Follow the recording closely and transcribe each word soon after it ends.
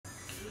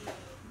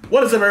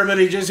What is up,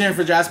 everybody? Jason here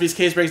for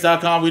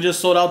JaspysCaseBreaks.com. We just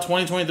sold out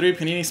 2023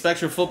 Panini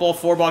Spectra Football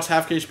 4-box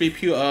half case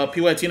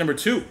PYT number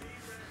 2.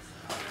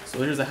 So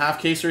here's a half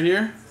caser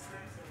here.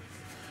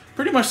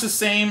 Pretty much the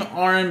same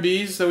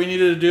R&Bs that we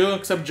needed to do,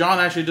 except John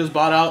actually just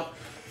bought out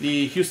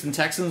the Houston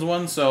Texans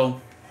one, so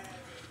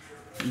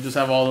you just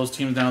have all those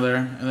teams down there.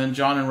 And then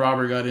John and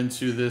Robert got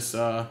into this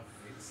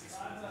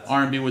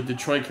R&B with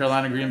Detroit,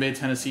 Carolina, Green Bay,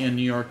 Tennessee, and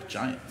New York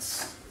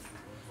Giants.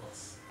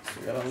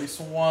 So we got at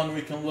least one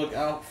we can look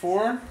out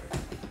for.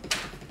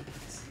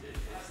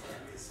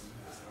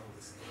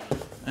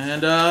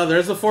 And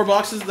there's the 4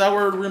 boxes that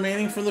were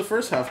remaining from the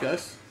first half,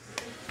 guys.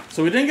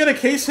 So we didn't get a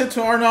case hit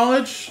to our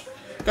knowledge.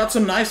 Got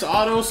some nice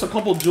autos, a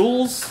couple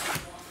jewels.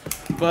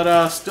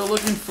 But still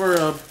looking for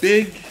a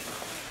big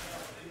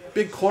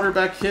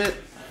quarterback hit.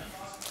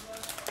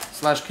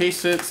 Slash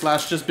case hit,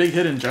 slash just big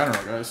hit in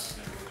general, guys.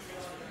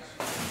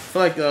 I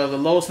feel like the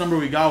lowest number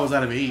we got was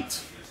out of 8.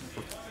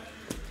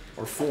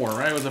 Or 4,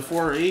 right? Was it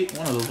 4 or 8?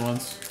 One of those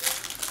ones.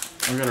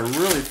 We got a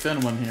really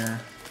thin one here.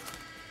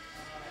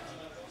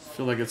 I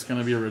feel like it's going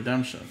to be a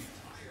redemption.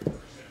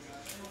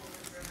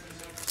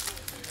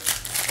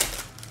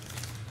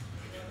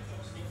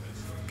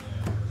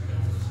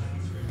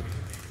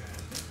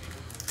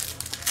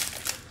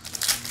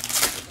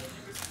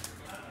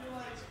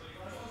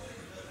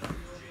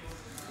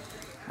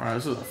 Alright,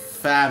 this is a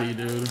fatty,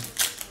 dude.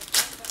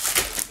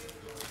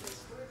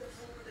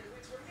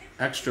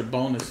 Extra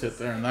bonus hit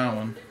there in that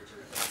one.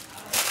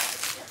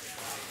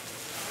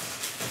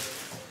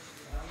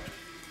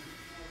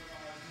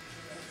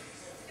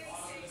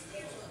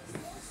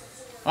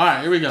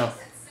 Alright, here we go.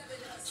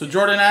 So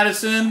Jordan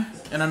Addison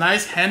and a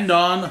nice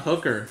hand-on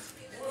hooker.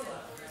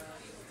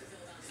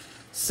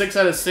 6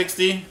 out of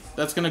 60.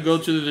 That's going to go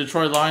to the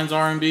Detroit Lions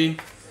R&B.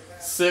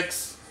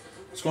 6.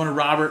 It's going to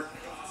Robert.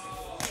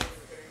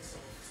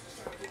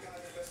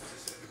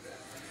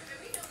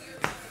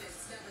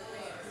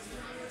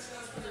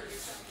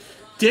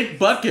 Dick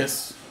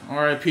Butkus,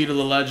 R.I.P. to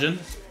the legend.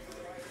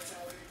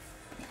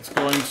 It's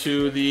going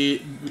to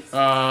the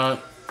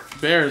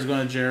Bears,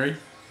 going to Jerry.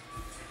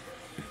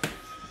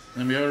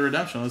 And we have a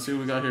redemption. Let's see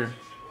what we got here.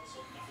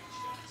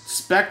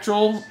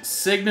 Spectral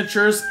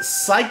Signatures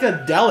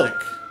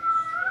Psychedelic.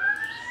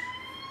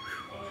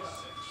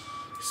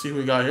 See what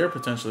we got here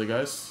potentially,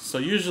 guys. So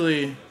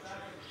usually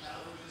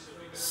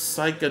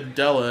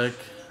Psychedelic.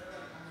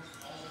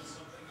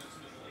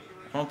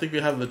 I don't think we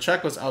have the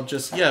checklist out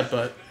just yet,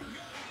 but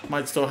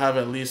might still have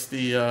at least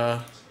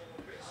the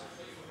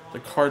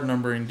card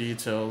numbering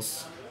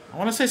details. I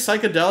want to say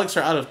Psychedelics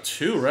are out of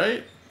 2,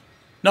 right?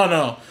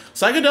 No.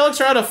 Psychedelics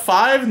are out of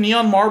 5,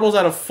 Neon Marbles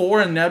out of 4,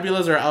 and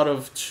Nebulas are out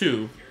of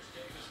 2.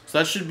 So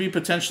that should be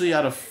potentially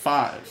out of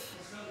 5.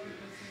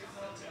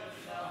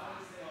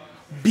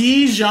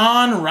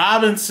 Bijan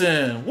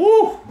Robinson.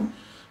 Woo!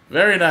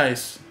 Very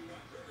nice.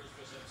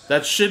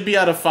 That should be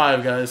out of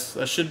 5, guys.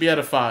 That should be out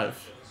of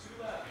 5.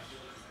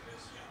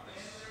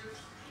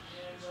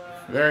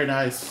 Very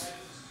nice.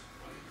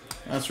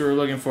 That's what we're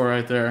looking for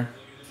right there.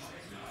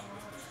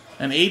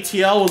 And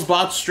ATL was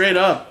bought straight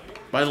up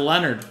by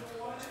Leonard.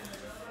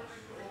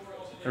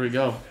 There we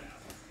go.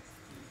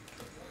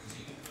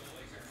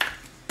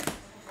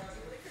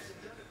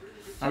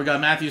 Now we got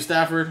Matthew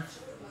Stafford.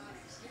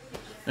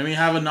 Then we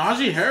have a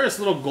Najee Harris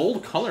little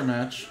gold color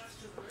match.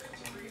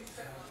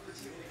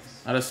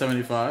 Out of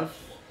 75.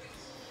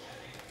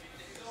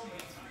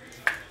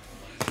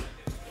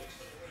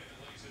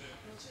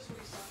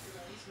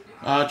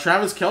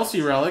 Travis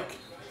Kelce relic.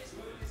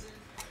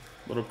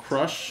 Little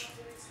crush.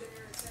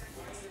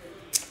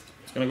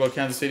 It's going to go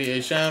Kansas City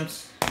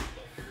A-Shams.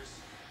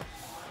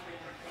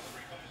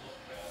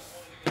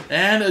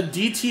 And a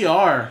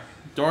DTR.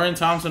 Dorian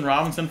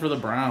Thompson-Robinson for the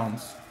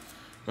Browns.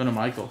 Going to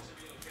Michael.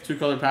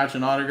 2-color patch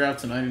and autograph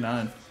to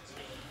 99.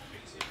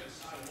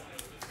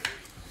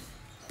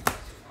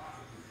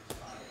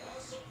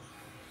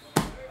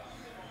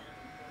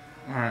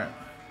 Alright.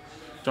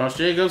 Josh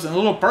Jacobs and a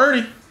little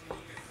birdie.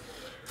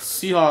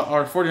 Seahawks,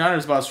 our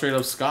 49ers bought straight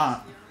up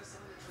Scott.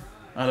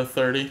 Out of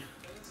 30.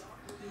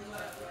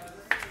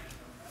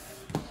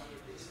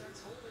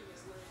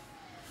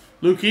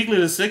 Luke Kuechly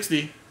to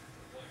 60.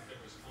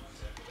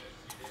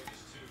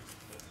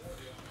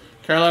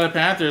 Carolina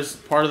Panthers,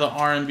 part of the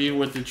R&B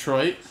with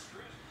Detroit.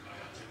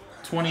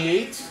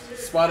 28.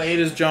 Spot 8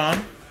 is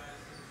John.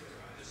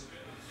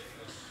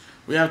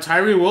 We have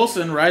Tyree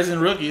Wilson, Rising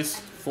Rookies,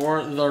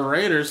 for the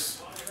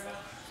Raiders.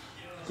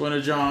 Going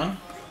to John.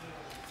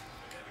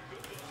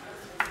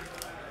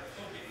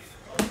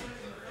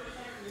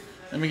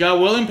 And we got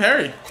William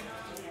Perry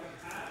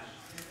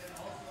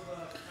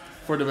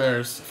for the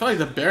Bears. I feel like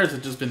the Bears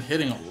have just been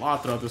hitting a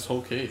lot throughout this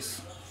whole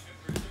case.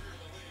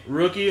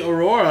 Rookie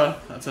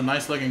Aurora. That's a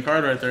nice looking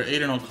card right there.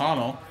 Aiden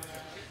O'Connell.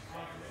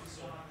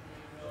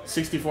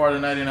 64 out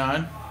of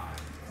 99.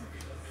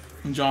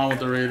 And John with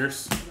the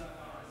Raiders.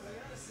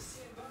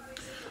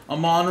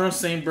 Amon-Ra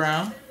St.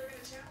 Brown.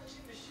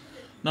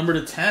 Number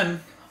to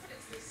 10.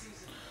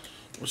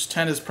 Which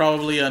 10 is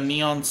probably a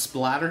neon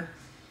splatter.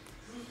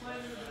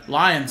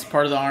 Lions,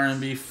 part of the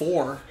R&B.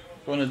 4.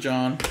 Going to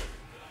John.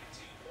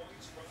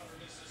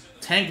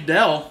 Tank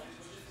Dell,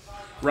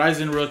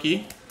 Rising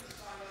Rookie.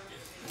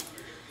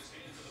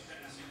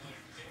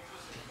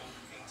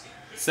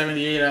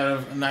 78 out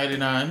of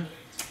 99.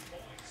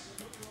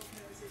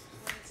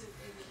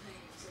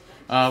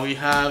 We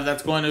have,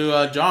 that's going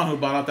to John, who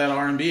bought out that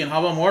R&B. And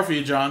how about more for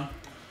you, John?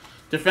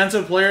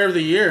 Defensive Player of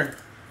the Year,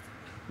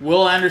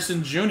 Will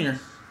Anderson Jr.,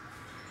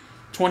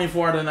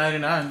 24 out of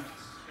 99.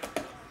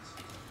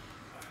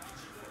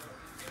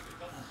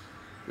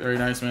 Very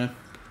nice, man.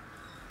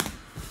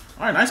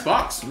 All right, nice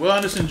box. Will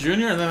Anderson Jr.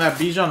 and then that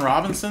Bijan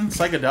Robinson,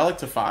 Psychedelic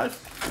to 5.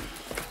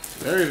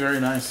 Very,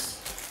 very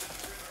nice.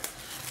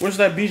 Wish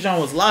that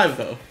Bijan was live,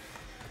 though.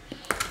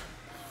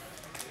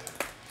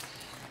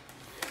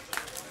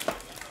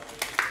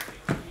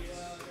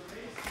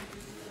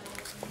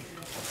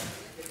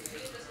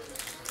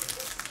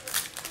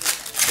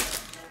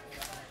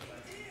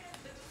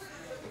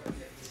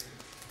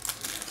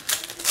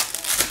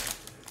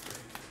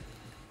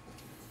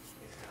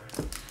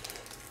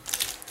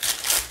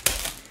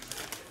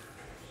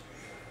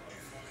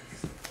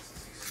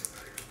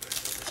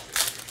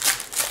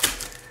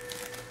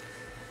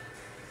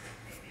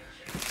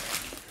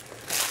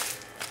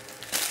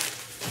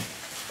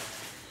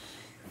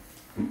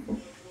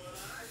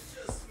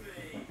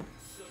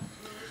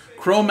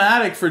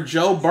 Chromatic for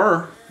Joe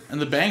Burr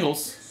and the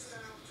Bengals.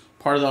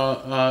 Part of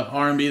the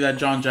R&B that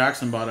John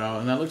Jackson bought out.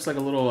 And that looks like a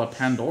little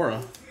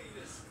Pandora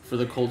for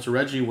the Colts.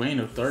 Reggie Wayne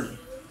of 30.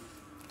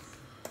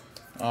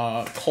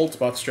 Colts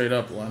bought straight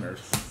up Leonard.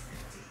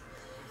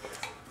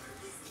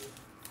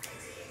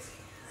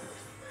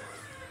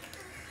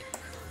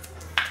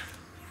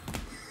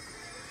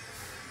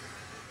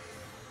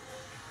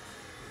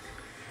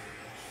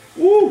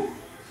 Woo!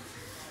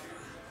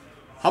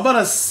 How about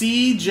a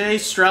C.J.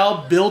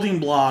 Stroud Building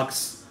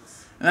Blocks?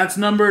 And that's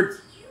numbered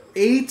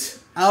 8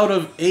 out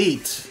of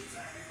 8.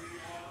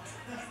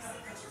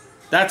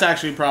 That's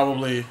actually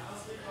probably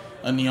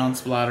a neon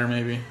splatter,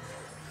 maybe.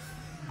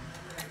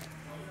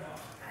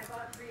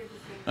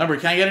 Remember,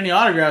 can't get any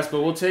autographs,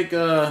 but we'll take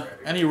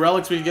any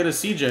relics we can get a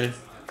CJ.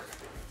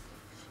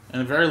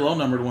 And a very low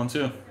numbered one,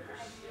 too.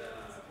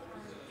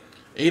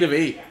 8 of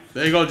 8.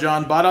 There you go,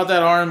 John. Bought out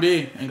that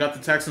R&B and got the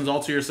Texans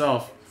all to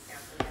yourself.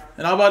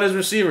 And how about his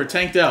receiver,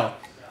 Tank Dell?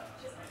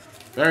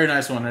 Very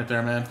nice one right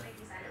there, man.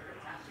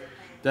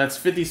 That's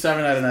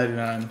 57 out of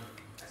 99.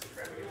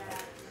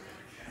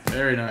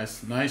 Very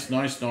nice. Nice,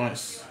 nice,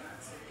 nice.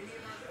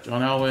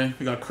 John Elway.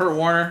 We got Kurt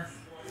Warner.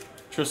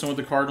 Tristan with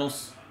the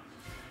Cardinals.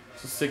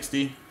 It's a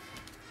 60.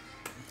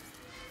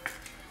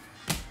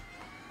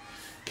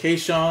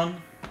 Kayshawn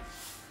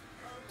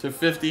to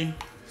 50.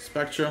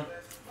 Spectra.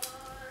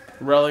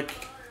 Relic.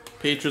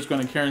 Patriots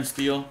going to Karen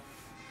Steele.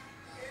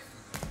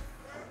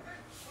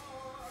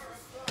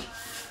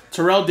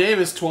 Terrell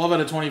Davis, 12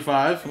 out of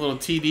 25. A little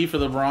TD for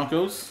the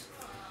Broncos.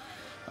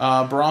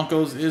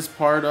 Broncos is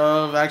part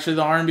of, actually,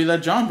 the R&B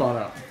that John bought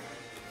out.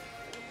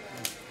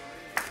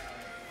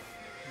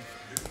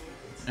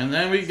 And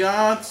then we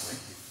got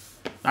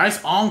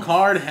nice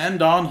on-card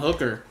Hendon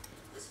Hooker.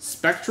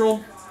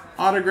 Spectral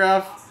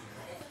autograph.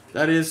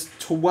 That is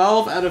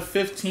 12 out of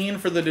 15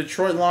 for the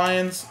Detroit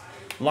Lions.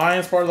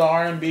 Lions part of the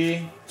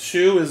R&B.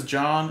 2 is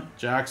John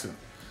Jackson.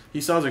 He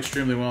sells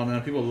extremely well,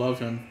 man. People love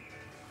him.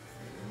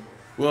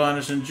 Will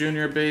Anderson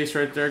Jr. base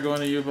right there going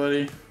to you,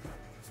 buddy.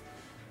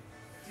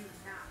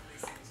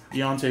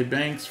 Deontay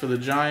Banks for the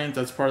Giants.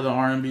 That's part of the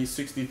R&B.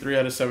 63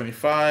 out of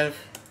 75.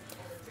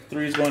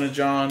 3 is going to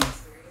John.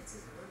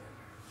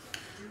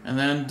 And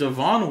then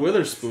Devon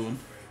Witherspoon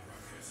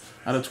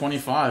out of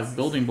 25.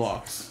 Building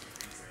blocks.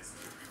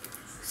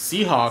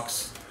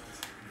 Seahawks.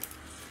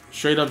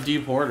 Straight up D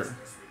Porter.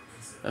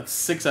 That's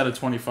 6 out of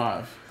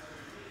 25.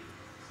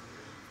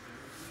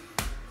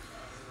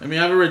 Then we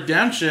have a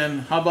redemption.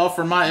 How about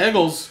for my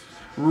Eagles?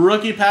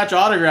 Rookie patch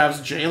autographs,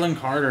 Jalen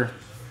Carter.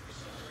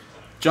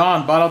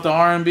 John, bought out the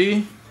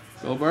R&B.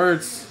 Go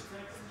Birds.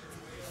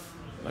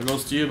 That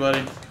goes to you,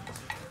 buddy.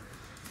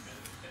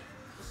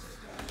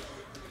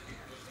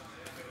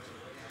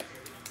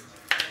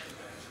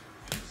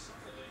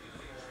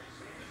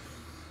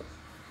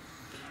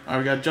 All right,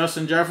 we got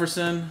Justin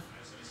Jefferson,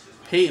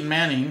 Peyton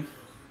Manning,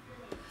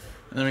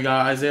 and then we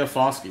got Isaiah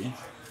Foskey.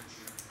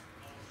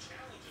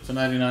 It's a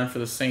 99 for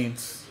the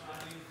Saints.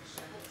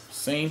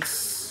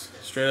 Saints,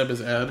 straight up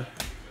is Ed.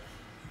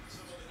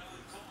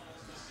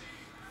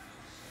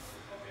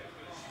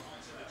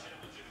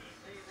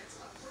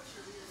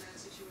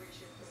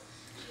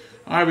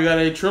 All right, we got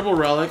a triple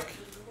relic,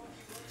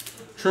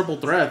 triple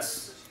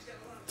threats.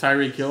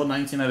 Tyreek Hill,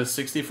 19 out of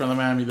 60 from the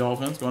Miami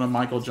Dolphins, going to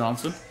Michael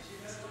Johnson.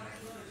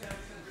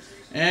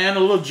 And a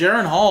little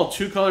Jaron Hall,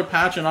 2-color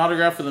patch and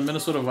autograph for the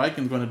Minnesota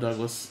Vikings, going to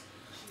Douglas.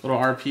 Little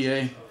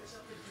RPA,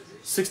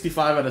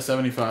 65 out of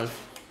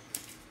 75.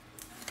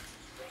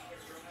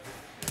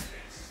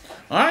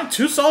 All right,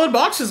 2 solid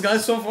boxes,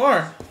 guys, so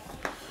far.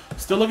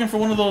 Still looking for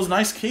one of those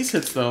nice case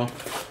hits, though.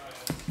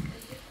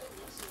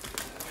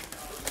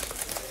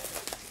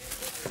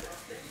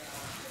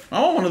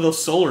 I want one of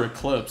those solar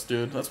eclipse,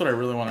 dude. That's what I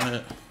really want to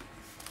hit.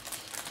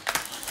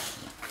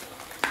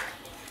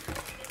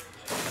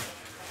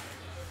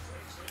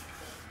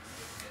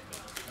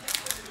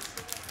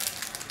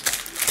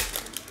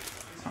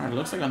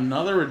 Alright, looks like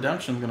another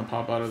redemption is going to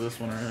pop out of this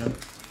one right here.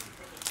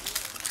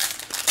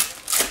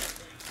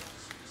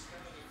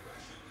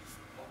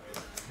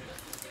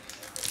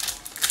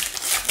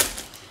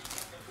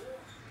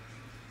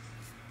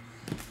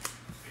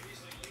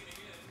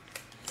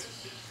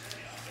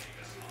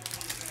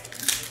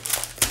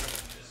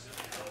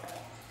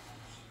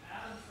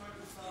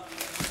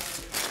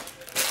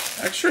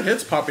 Extra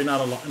hits popping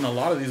out in a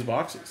lot of these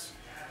boxes.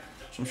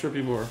 So I'm sure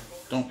people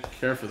don't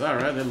care for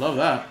that, right? They love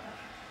that.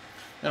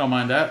 They don't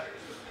mind that.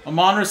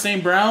 Amon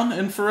St. Brown,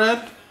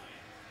 infrared.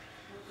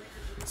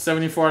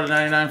 74 out of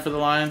 99 for the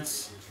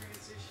Lions.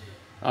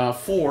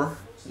 4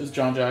 is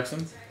John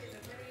Jackson.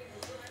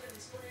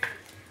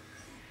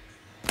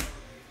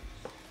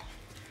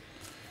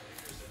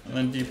 And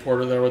then D.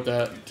 Porter there with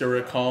that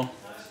direct call.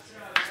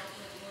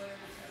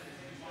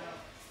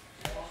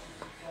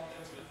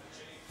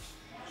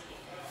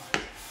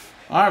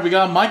 All right, we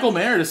got Michael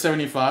Mayer to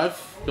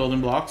 75,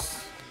 building blocks.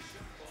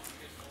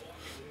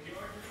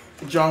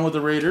 John with the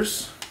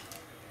Raiders.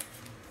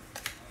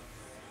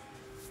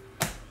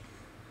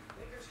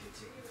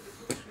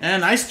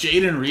 And nice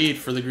Jaden Reed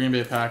for the Green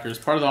Bay Packers,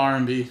 part of the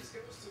R&B.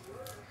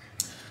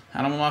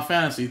 Had him on my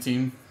fantasy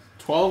team.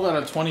 12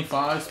 out of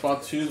 25,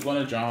 spot 2 is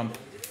going to John.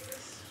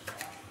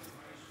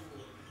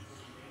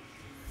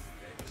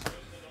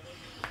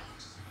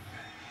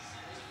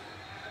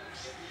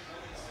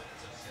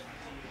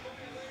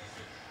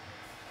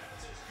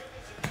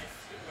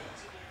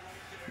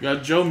 We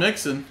got Joe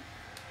Mixon.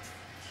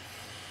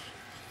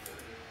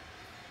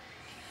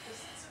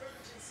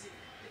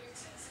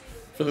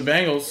 For the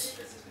Bengals,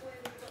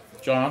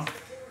 John.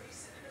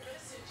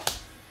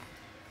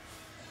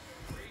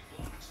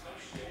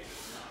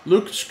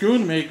 Luke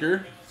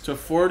Schoonmaker to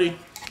 40.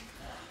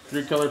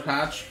 3-color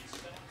patch.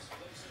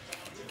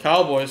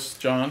 Cowboys,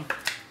 John.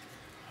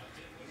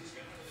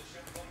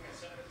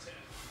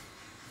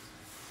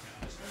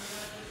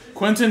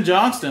 Quentin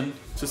Johnston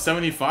to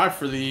 75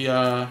 for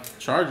the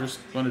Chargers,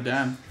 going to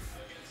Dan.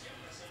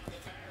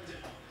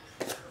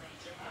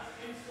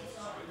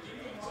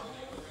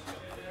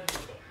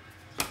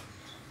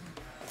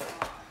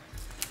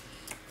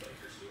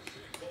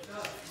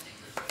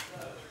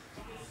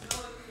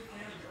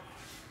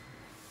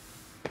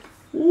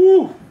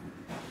 Woo!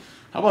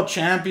 How about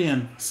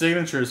champion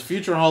signatures,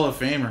 future Hall of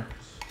Famer,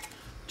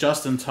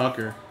 Justin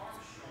Tucker.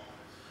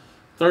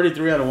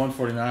 33 out of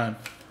 149.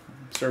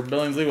 Sir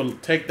Billingsley will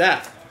take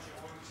that.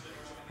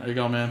 There you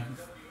go, man.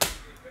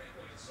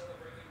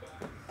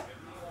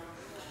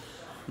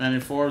 Man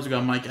in Forbes, we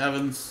got Mike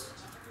Evans.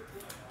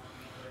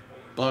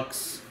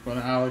 Bucks, going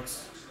to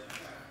Alex.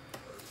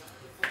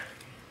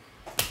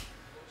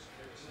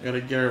 We got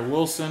a Garrett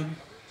Wilson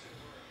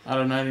out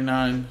of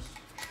 99.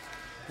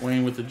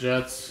 Wayne with the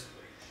Jets.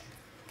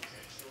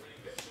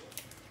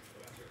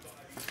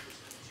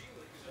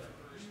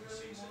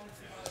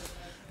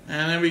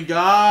 And then we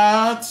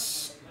got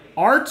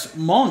Art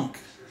Monk.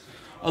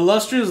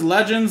 Illustrious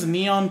Legends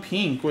Neon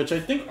Pink, which I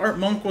think Art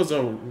Monk was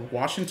a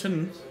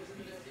Washington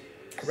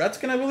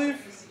Redskin, I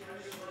believe.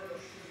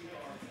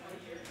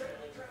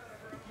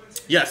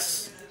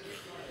 Yes.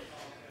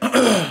 So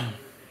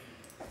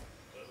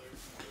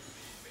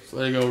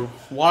there you go.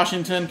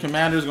 Washington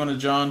Commanders going to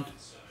John.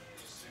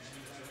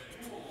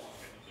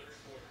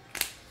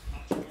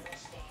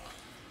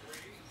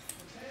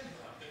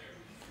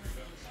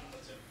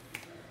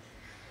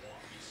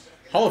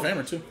 Hall of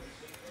Famer, too.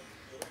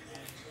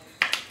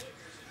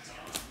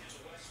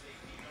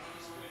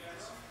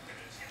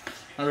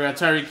 We got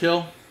Tyreek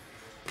Hill,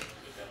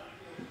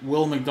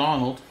 Will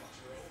McDonald,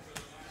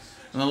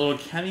 and a little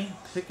Kenny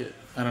Pickett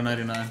out of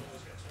 99.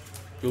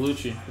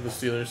 Galucci for the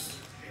Steelers.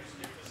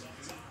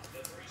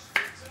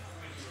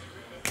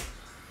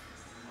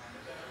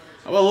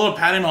 How about a little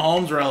Patty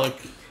Mahomes relic?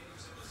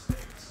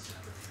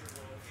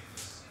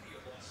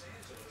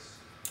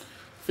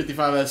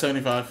 55 out of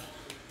 75.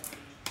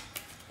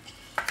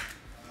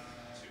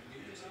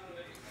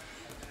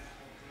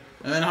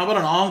 And then how about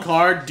an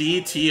on-card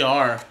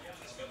DTR?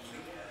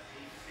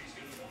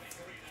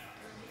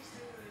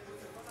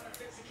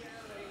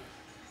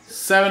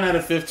 Seven out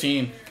of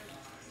 15.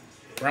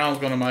 Brown's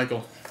going to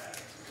Michael.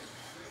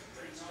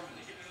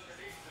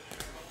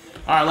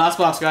 Alright, last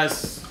box,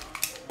 guys.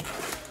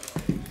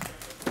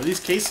 Are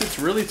these case hits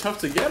really tough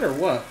to get or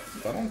what?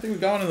 I don't think we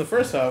got one in the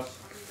first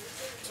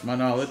half, to my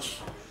knowledge.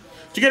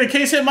 Did you get a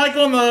case hit,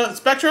 Michael, in the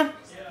Spectra?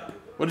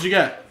 What did you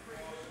get?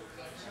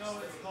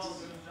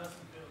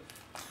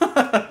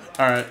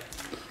 Alright.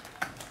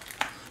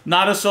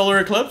 Not a solar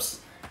eclipse?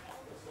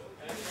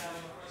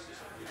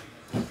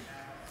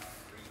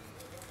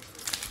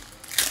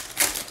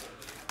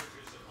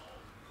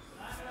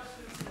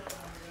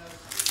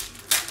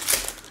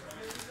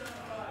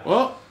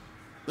 Well,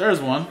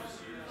 there's one.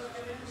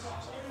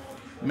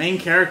 Main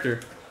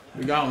character.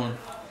 We got one.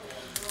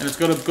 And it's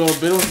going to go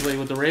Billingsley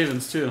with the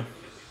Ravens, too.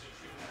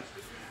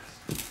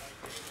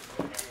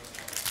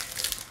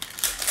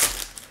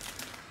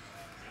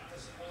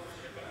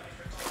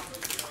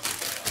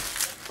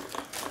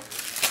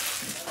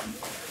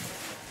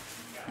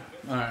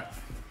 Alright.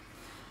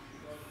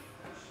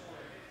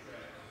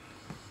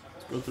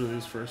 Go through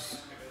these first.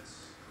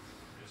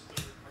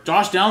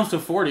 Josh Downs to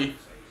 40.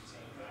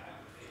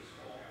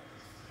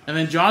 And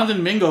then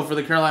Jonathan Mingo for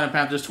the Carolina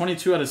Panthers,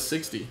 22 out of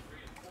 60.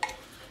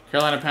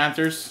 Carolina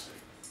Panthers,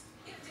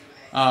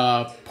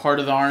 part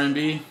of the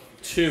R&B,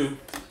 2.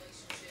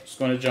 Just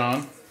going to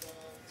John.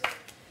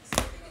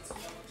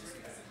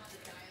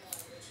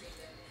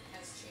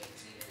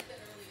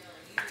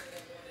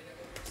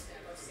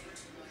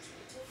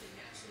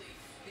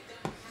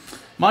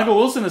 Michael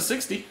Wilson is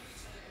 60.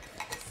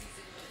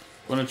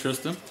 Going to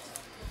Tristan.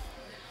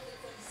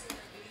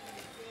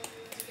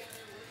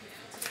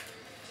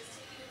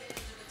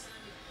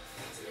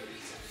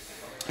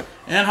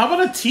 And how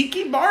about a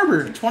Tiki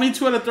Barber?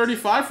 22 out of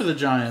 35 for the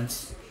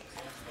Giants.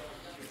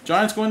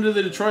 Giants going to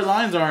the Detroit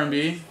Lions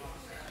R&B.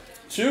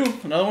 2.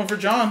 Another one for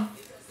John.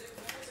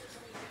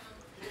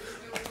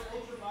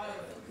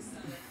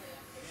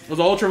 Was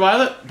it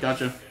Ultraviolet?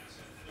 Gotcha.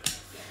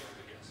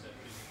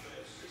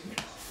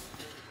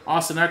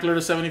 Austin Eckler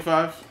to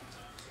 75.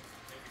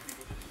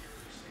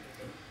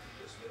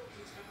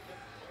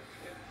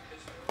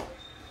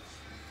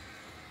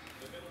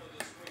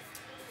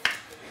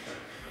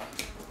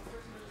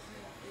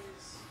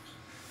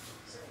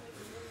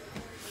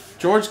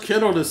 George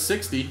Kittle to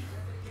 60.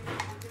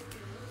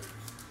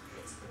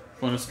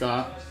 Going to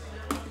Scott.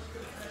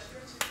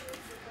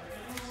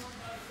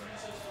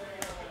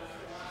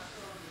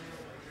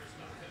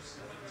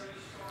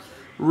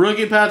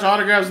 Rookie patch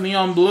autographs,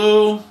 neon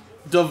blue.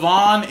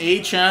 Devon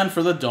Achane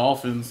for the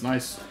Dolphins.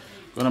 Nice.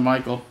 Going to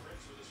Michael.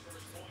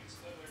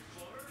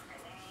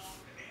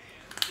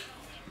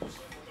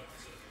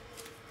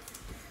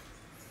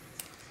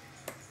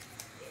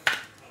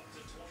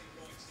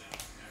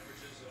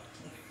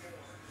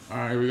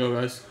 Alright, here we go,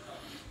 guys.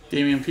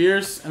 Damian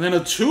Pierce. And then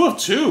a 2 of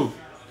 2.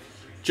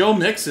 Joe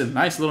Mixon.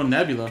 Nice little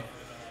nebula.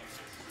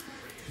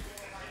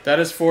 That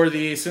is for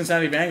the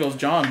Cincinnati Bengals.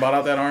 John bought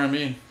out that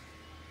RME.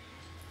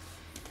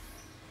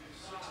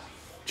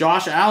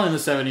 Josh Allen to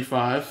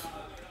 75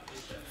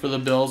 for the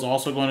Bills.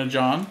 Also going to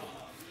John.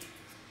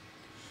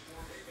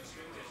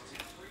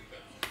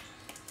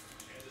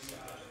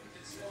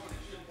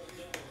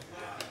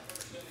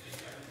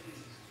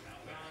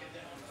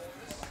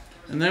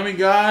 And then we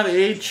got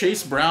a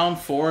Chase Brown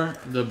for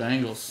the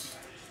Bengals.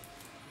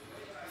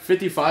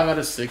 55 out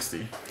of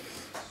 60.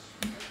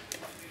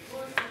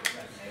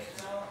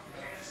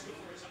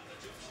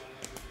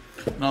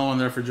 Another one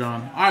there for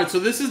John. Alright, so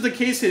this is the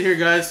case hit here,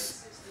 guys.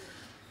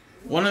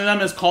 One of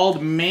them is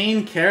called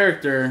Main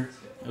Character.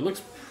 It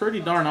looks pretty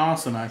darn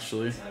awesome,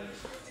 actually.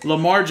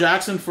 Lamar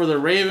Jackson for the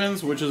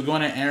Ravens, which is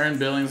going to Aaron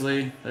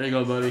Billingsley. There you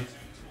go, buddy.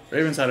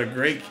 Ravens had a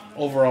great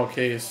overall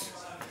case.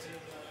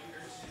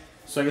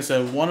 So like I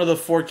said, one of the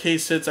 4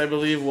 case hits, I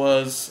believe,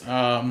 was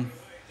Neon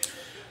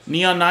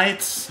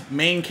Knights,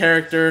 Main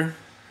Character,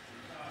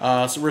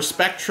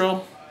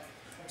 Spectra,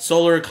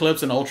 Solar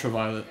Eclipse, and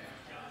Ultraviolet.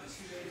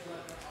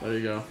 There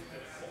you go.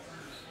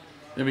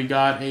 Then we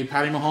got a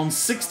Patty Mahomes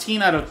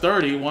 16 out of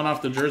 30, one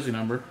off the jersey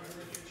number.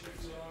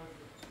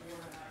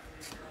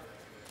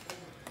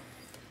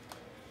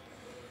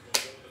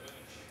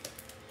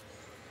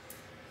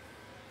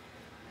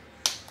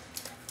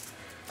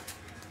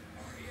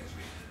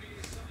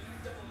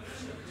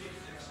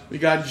 We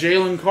got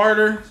Jalen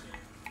Carter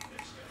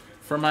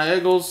for my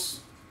Eagles,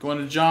 going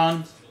to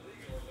John,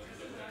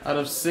 out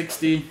of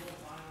 60.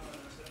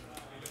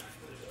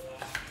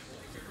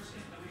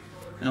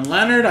 And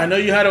Leonard, I know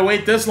you had to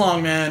wait this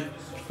long, man.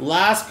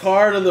 Last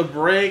card of the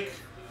break,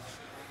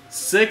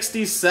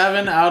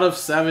 67 out of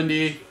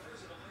 70.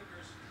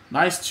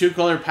 Nice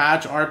 2-color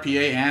patch,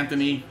 RPA,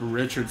 Anthony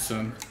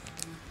Richardson.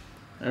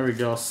 There we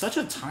go. Such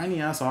a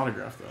tiny-ass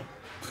autograph,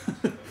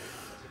 though.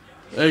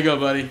 There you go,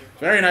 buddy.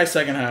 Very nice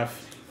second half.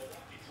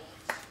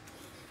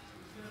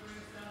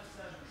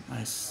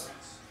 Nice.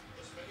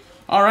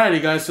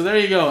 Alrighty, guys. So there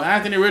you go.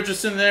 Anthony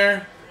Richardson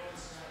there.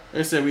 Like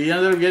I said, we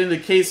ended up getting the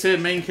case hit,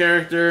 Main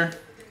Character.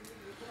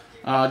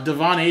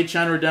 Devon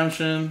Achane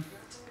redemption.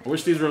 I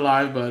wish these were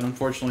live, but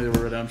unfortunately they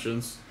were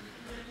redemptions.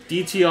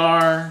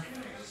 DTR.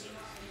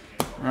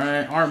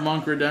 Alright, Art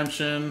Monk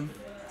redemption.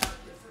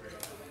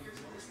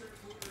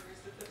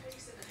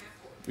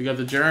 We got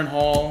the Jaren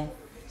Hall.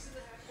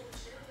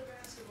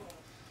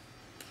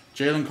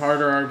 Jalen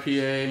Carter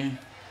RPA.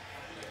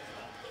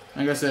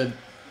 Like I said,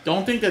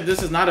 don't think that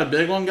this is not a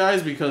big one,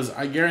 guys, because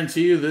I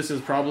guarantee you this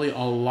is probably a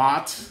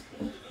lot.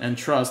 And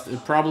trust,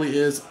 it probably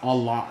is a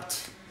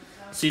lot.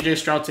 CJ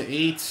Stroud to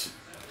 8.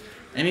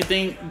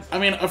 Anything, I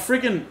mean, a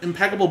freaking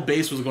impeccable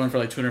base was going for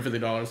like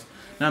 $250.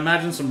 Now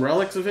imagine some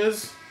relics of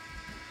his.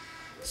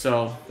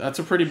 So, that's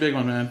a pretty big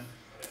one, man.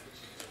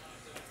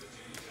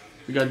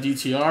 We got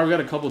DTR. We got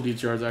a couple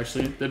DTRs,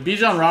 actually. The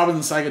Bijan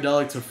Robinson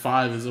Psychedelic to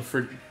 5 is a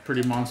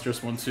pretty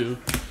monstrous one, too.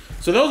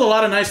 So, there was a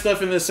lot of nice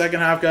stuff in this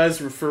second half, guys,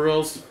 for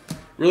reals.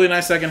 Really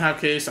nice second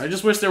half case. I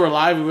just wish they were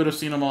live. We would have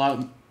seen them a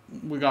lot.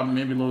 We got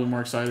maybe a little bit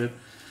more excited.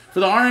 For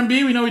the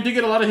R&B, we know we did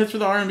get a lot of hits for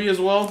the R&B as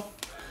well.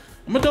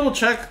 I'm going to double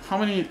check how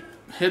many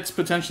hits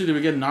potentially did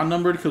we get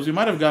non-numbered, because we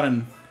might have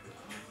gotten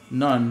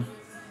none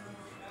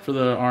for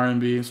the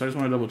R&B. So I just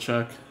want to double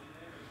check.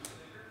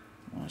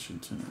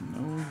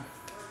 Washington,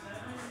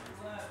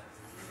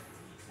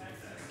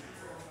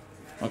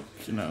 no.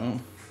 Okay, no.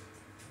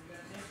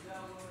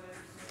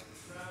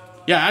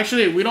 Yeah,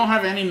 actually, we don't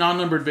have any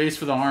non-numbered base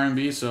for the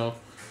R&B, so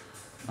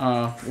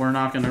we're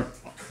not going to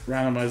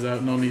randomize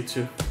that. No need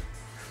to.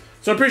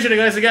 So I appreciate it,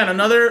 guys. Again,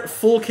 another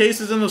full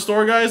case is in the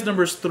store, guys.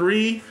 Numbers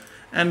 3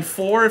 and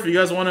 4, if you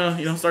guys want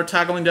to, start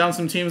tackling down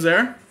some teams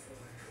there.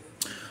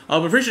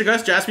 But appreciate it,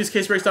 guys.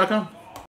 JaspysCaseBreaks.com.